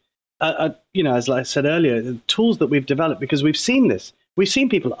to. As I said earlier, the tools that we've developed, because we've seen this. We've seen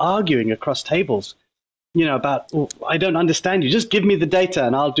people arguing across tables, about, oh, I don't understand you. Just give me the data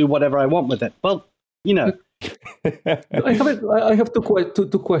and I'll do whatever I want with it. Well, I have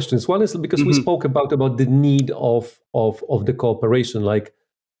two questions. One is because we spoke about the need of the cooperation. Like,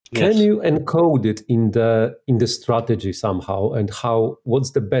 can you encode it in the strategy somehow, and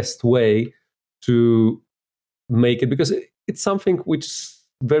what's the best way to make it? Because it's something which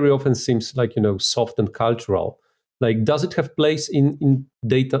very often seems like soft and cultural. Like, does it have place in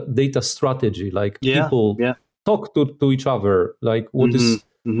data strategy? Like, people talk to each other. Like, what is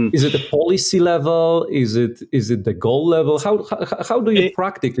it a policy level? Is it the goal level? How do you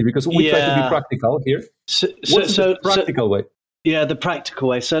practically? Because we try to be practical here. What's the practical way? Yeah, the practical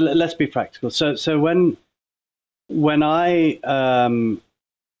way. So let's be practical. So when I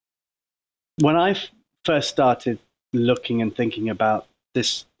first started looking and thinking about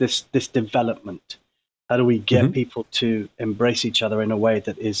this development, how do we get people to embrace each other in a way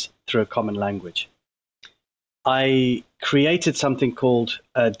that is through a common language? I created something called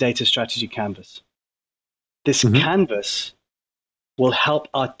a data strategy canvas. This canvas will help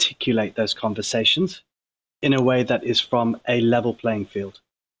articulate those conversations in a way that is from a level playing field.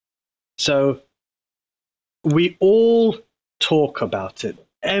 So we all talk about it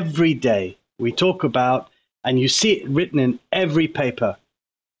every day. We talk about, and you see it written in every paper,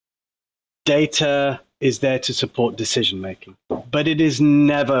 data is there to support decision making, but it is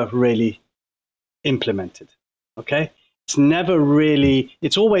never really implemented. Okay? It's never really,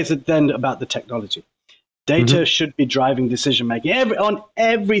 it's always then about the technology. Data should be driving decision making on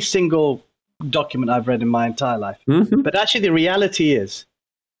every single document I've read in my entire life. But actually, the reality is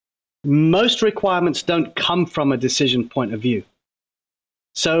most requirements don't come from a decision point of view.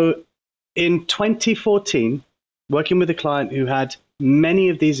 So in 2014, working with a client who had many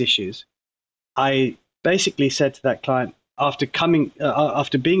of these issues, I basically said to that client, after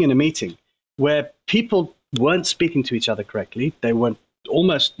being in a meeting where people weren't speaking to each other correctly, they were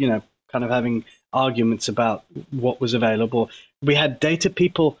almost, kind of having arguments about what was available. We had data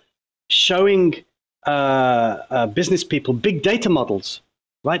people showing business people big data models,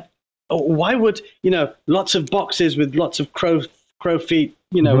 right? Why would, lots of boxes with lots of crow feet,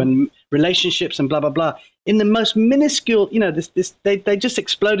 and relationships and blah, blah, blah. In the most minuscule, they just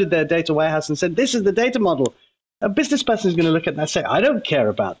exploded their data warehouse and said, this is the data model. A business person is going to look at that and say, I don't care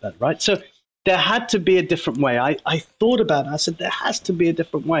about that, right? So there had to be a different way. I thought about it. I said, there has to be a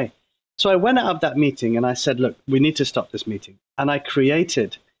different way. So I went out of that meeting and I said, look, we need to stop this meeting. And I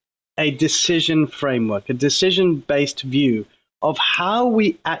created a decision framework, a decision-based view of how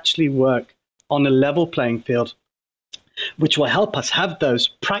we actually work on a level playing field, which will help us have those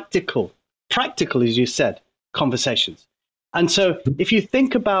practical, as you said, conversations. And so if you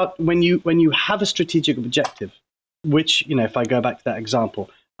think about when you have a strategic objective, which, if I go back to that example,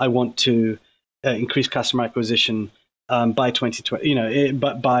 I want to increase customer acquisition by 2020,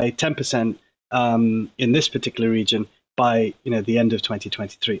 but by 10% in this particular region by the end of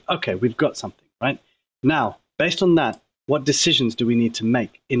 2023. Okay, we've got something, right? Now, based on that, what decisions do we need to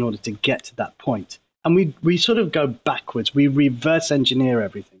make in order to get to that point? And we sort of go backwards. We reverse engineer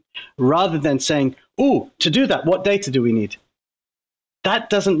everything rather than saying, oh, to do that, what data do we need? That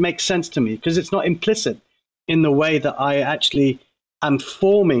doesn't make sense to me because it's not implicit. in the way that I actually am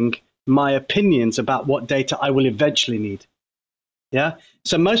forming my opinions about what data I will eventually need. Yeah.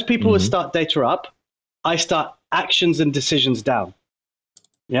 So most people will start data up. I start actions and decisions down.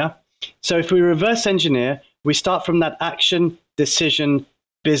 Yeah. So if we reverse engineer, we start from that action, decision,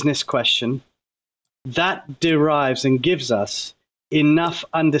 business question. That derives and gives us enough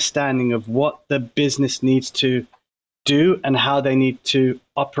understanding of what the business needs to do and how they need to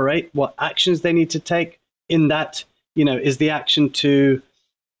operate, what actions they need to take. In that, is the action to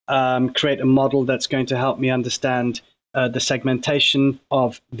create a model that's going to help me understand the segmentation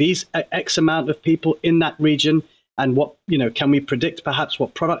of these X amount of people in that region, and what, can we predict perhaps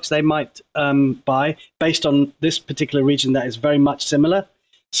what products they might buy based on this particular region that is very much similar.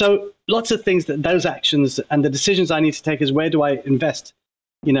 So lots of things that those actions and the decisions I need to take is, where do I invest,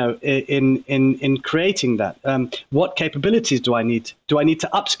 in creating that? What capabilities do I need? Do I need to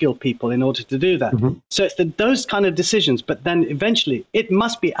upskill people in order to do that? So it's those kind of decisions, but then eventually it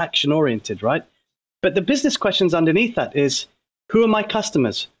must be action oriented, right? But the business questions underneath that is, who are my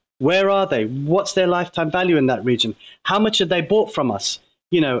customers? Where are they? What's their lifetime value in that region? How much have they bought from us?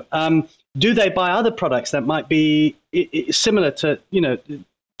 Do they buy other products that might be similar to,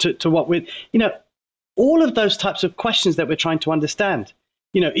 to what we, all of those types of questions that we're trying to understand.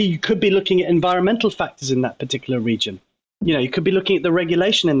 You could be looking at environmental factors in that particular region. You could be looking at the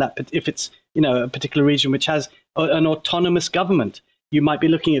regulation in that, if it's, a particular region which has an autonomous government. You might be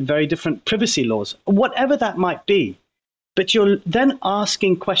looking at very different privacy laws, whatever that might be. But you're then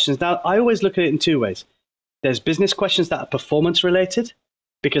asking questions. Now, I always look at it in two ways. There's business questions that are performance related,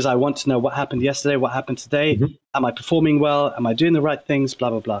 because I want to know what happened yesterday, what happened today. Am I performing well? Am I doing the right things?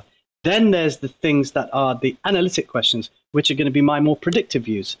 Blah, blah, blah. Then there's the things that are the analytic questions, which are going to be my more predictive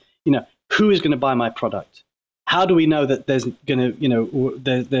views. Who is going to buy my product? How do we know that there's going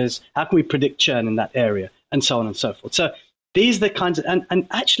to, how can we predict churn in that area? And so on and so forth. So these are the kinds of, and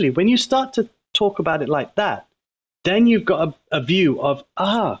actually, when you start to talk about it like that, then you've got a view of,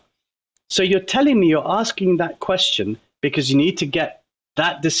 so you're telling me you're asking that question because you need to get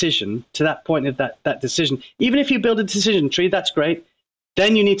that decision to that point of that decision. Even if you build a decision tree, that's great.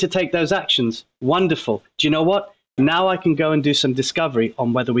 Then you need to take those actions. Wonderful. Do you know what? Now I can go and do some discovery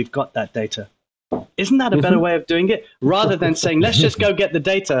on whether we've got that data. Isn't that a better way of doing it? Rather than saying, let's just go get the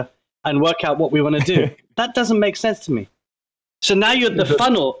data and work out what we want to do. That doesn't make sense to me. So now you're the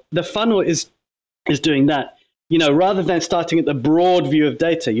funnel is doing that. Rather than starting at the broad view of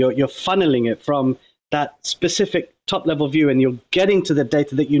data, you're funneling it from that specific top level view, and you're getting to the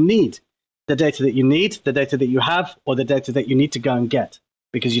data that you need, the data that you have, or the data that you need to go and get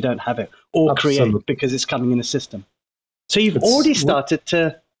because you don't have it, or create because it's coming in a system. So you've already started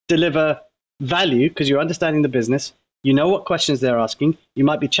to deliver value because you're understanding the business. You know what questions they're asking. You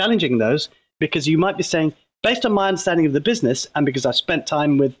might be challenging those because you might be saying, based on my understanding of the business, and because I've spent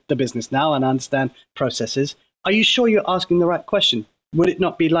time with the business now and I understand processes, are you sure you're asking the right question? Would it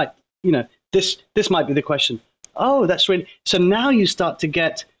not be like, this might be the question. Oh, that's really, so now you start to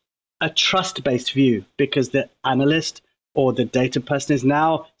get a trust-based view because the analyst or the data person is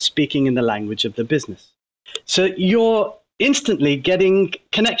now speaking in the language of the business. So you're instantly getting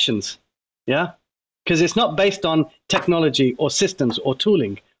connections, yeah? Because it's not based on technology or systems or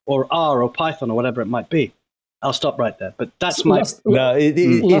tooling or R or Python or whatever it might be. I'll stop right there. But that's my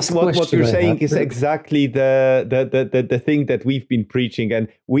what you're saying is exactly the thing that we've been preaching, and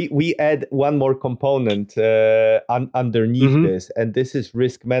we add one more component underneath this, and this is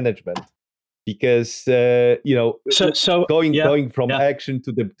risk management, because going from action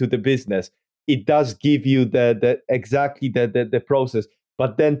to the business, it does give you the process,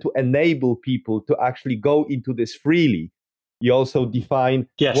 but then to enable people to actually go into this freely. You also define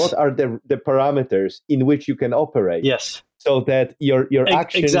what are the parameters in which you can operate. Yes. So that your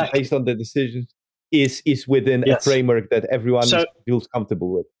action based on the decisions is within a framework that everyone feels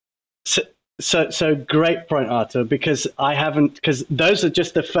comfortable with. So great point, Artur, because those are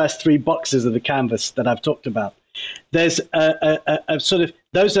just the first three boxes of the canvas that I've talked about. There's a sort of,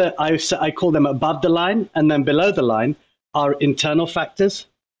 those are, I call them above the line, and then below the line are internal factors,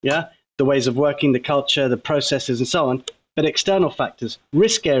 the ways of working, the culture, the processes, and so on. But external factors,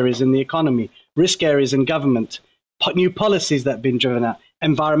 risk areas in the economy, risk areas in government, new policies that have been driven out,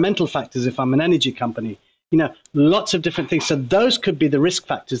 environmental factors if I'm an energy company, lots of different things. So those could be the risk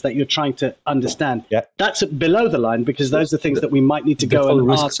factors that you're trying to understand. Yeah. That's below the line because those are things that we might need to go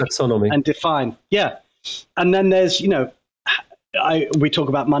and ask and define. Yeah. And then there's, we talk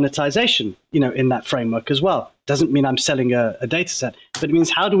about monetization, in that framework as well. Doesn't mean I'm selling a data set, but it means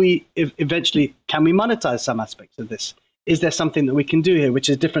how do we eventually, can we monetize some aspects of this? Is there something that we can do here which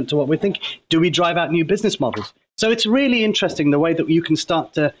is different to what we think? Do we drive out new business models? So it's really interesting the way that you can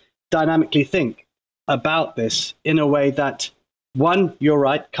start to dynamically think about this in a way that, one, you're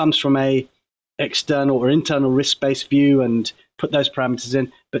right, comes from a external or internal risk-based view and put those parameters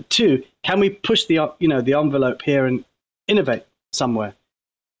in. But two, can we push the envelope here and innovate somewhere?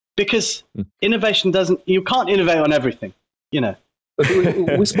 Because innovation you can't innovate on everything, But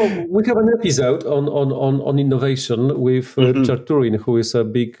we have an episode on innovation with Artur, who is a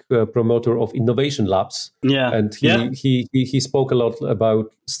big promoter of innovation labs. Yeah. And he spoke a lot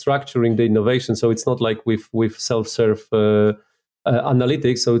about structuring the innovation. So it's not like with self-serve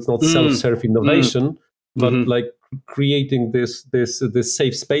analytics. So it's not self-serve innovation, but like creating this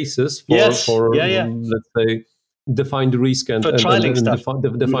safe spaces for let's say, defined risk and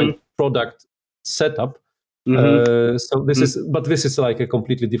defined product setup. So this is like a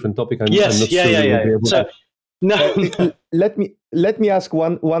completely different topic. I'm not sure. So let me ask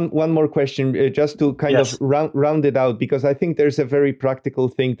one more question just to kind of round it out, because I think there's a very practical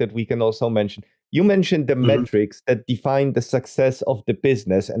thing that we can also mention. You mentioned the metrics that define the success of the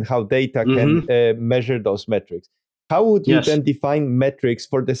business and how data can measure those metrics. How would you then define metrics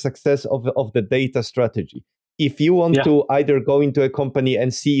for the success of the data strategy? If you want to either go into a company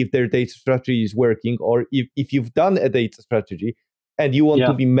and see if their data strategy is working, or if you've done a data strategy and you want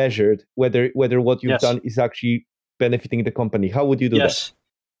to be measured whether what you've done is actually benefiting the company, how would you do that?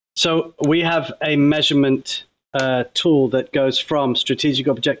 So we have a measurement tool that goes from strategic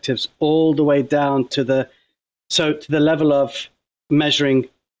objectives all the way down to the level of measuring,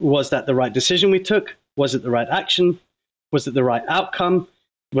 was that the right decision we took? Was it the right action? Was it the right outcome?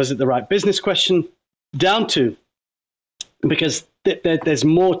 Was it the right business question? Down to, because there's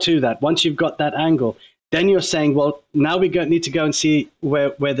more to that. Once you've got that angle, then you're saying, well, now we need to go and see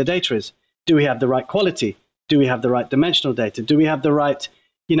where the data is. Do we have the right quality? Do we have the right dimensional data? Do we have the right,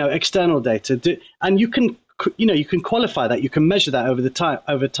 external data? And you can qualify that. You can measure that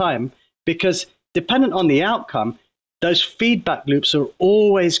over time, because dependent on the outcome, those feedback loops are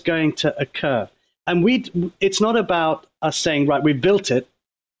always going to occur. And it's not about us saying, right, we built it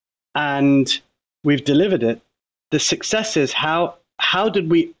and we've delivered it. The success is how do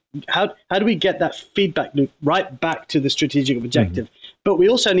we get that feedback loop right back to the strategic objective? But we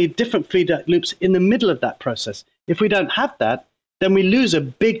also need different feedback loops in the middle of that process. If we don't have that, then we lose a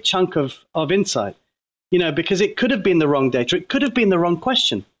big chunk of insight, because it could have been the wrong data. It could have been the wrong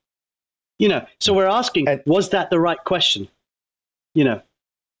question, So we're asking, was that the right question?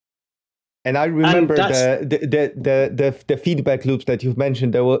 And I remember the feedback loops that you've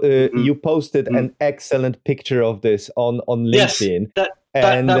mentioned. There were, you posted an excellent picture of this on LinkedIn. Yes,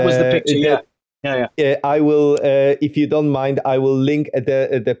 that was the picture. I will, if you don't mind, I will link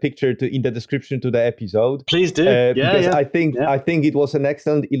the picture in the description to the episode. Please do. Because I think it was an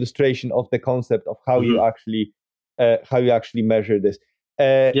excellent illustration of the concept of how you actually measure this.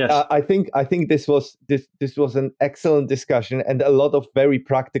 I think this was an excellent discussion, and a lot of very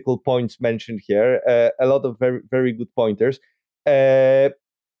practical points mentioned here. A lot of very, very good pointers.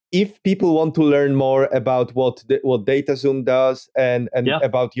 If people want to learn more about what Datazuum does and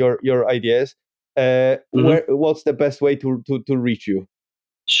about your ideas, what's the best way to reach you?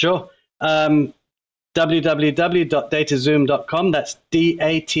 Sure. www.datazuum.com. That's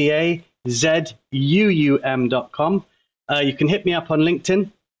DATAZUUM.com. You can hit me up on LinkedIn.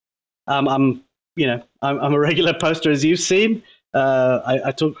 I'm a regular poster, as you've seen.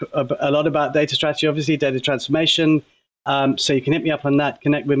 I talk a lot about data strategy, obviously, data transformation. So you can hit me up on that,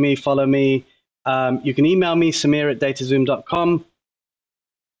 connect with me, follow me. You can email me, samir@datazuum.com.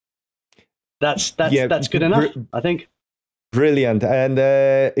 That's good enough, I think. Brilliant. And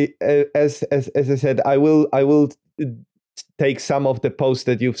as I said, I will take some of the posts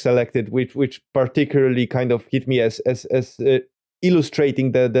that you've selected, which particularly kind of hit me as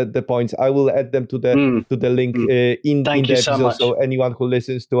illustrating the points. I will add them to the link in the episode, so anyone who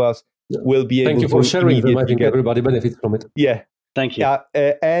listens to us will be able to. Thank you for sharing them. I think everybody benefits from it. Yeah. Thank you.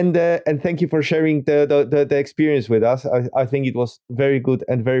 And thank you for sharing the experience with us. I think it was very good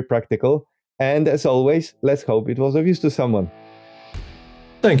and very practical. And as always, let's hope it was of use to someone.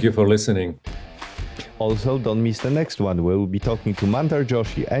 Thank you for listening. Also, don't miss the next one. We'll be talking to Mandar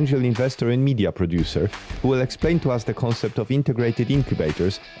Joshi, angel investor and media producer, who will explain to us the concept of integrated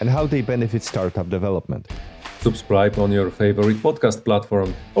incubators and how they benefit startup development. Subscribe on your favorite podcast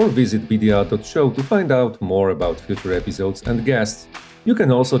platform or visit bdr.show to find out more about future episodes and guests. You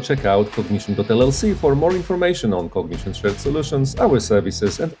can also check out Cognition.llc for more information on Cognition Shared Solutions, our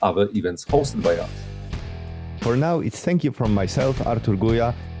services, and other events hosted by us. For now, it's thank you from myself, Artur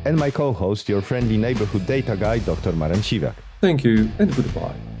Guja, and my co-host, your friendly neighborhood data guy, Dr. Marian. Thank you and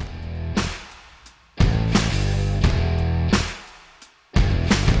goodbye.